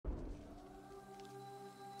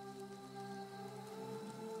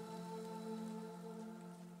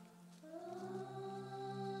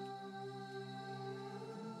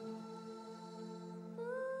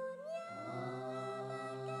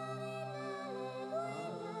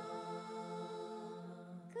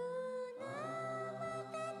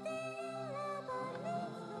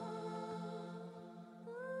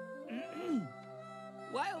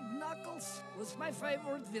my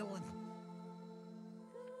favorite villain.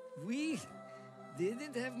 We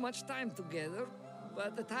didn't have much time together,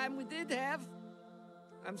 but the time we did have,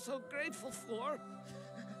 I'm so grateful for.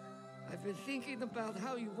 I've been thinking about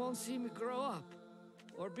how you won't see me grow up,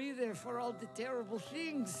 or be there for all the terrible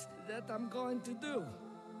things that I'm going to do.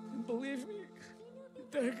 And believe me,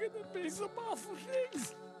 there are gonna be some awful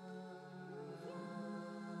things.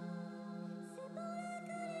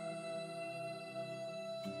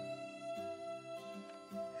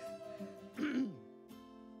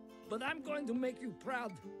 But I'm going to make you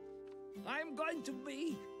proud. I'm going to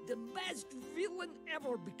be the best villain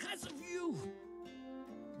ever because of you.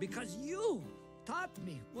 Because you taught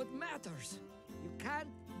me what matters. You can't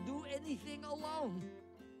do anything alone.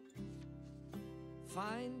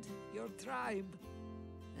 Find your tribe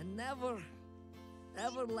and never,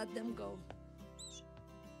 ever let them go.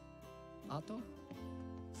 Otto?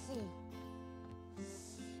 Sí.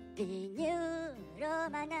 Piñuro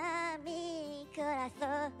mi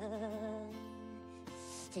corazón.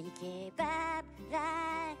 Si que va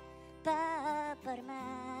por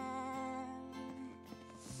man.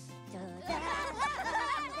 Toda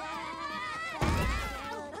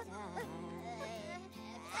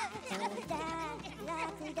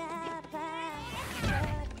la vida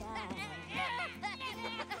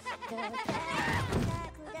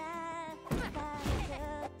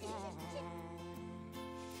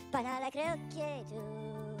para la creo que tú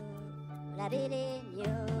la vivió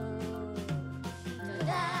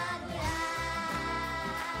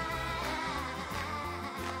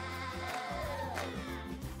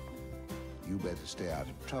You better stay out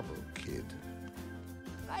of trouble, kid.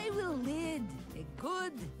 I will lead a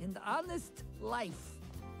good and honest life.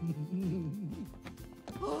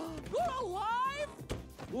 You're alive?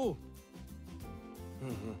 Oh.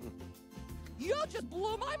 You just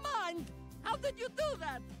blew my mind. How did you do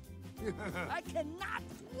that? I cannot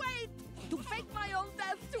wait to fake my own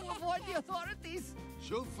death to avoid the authorities.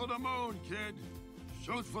 Shoot for the moon, kid.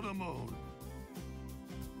 Shoot for the moon.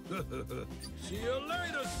 See you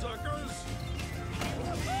later, suckers!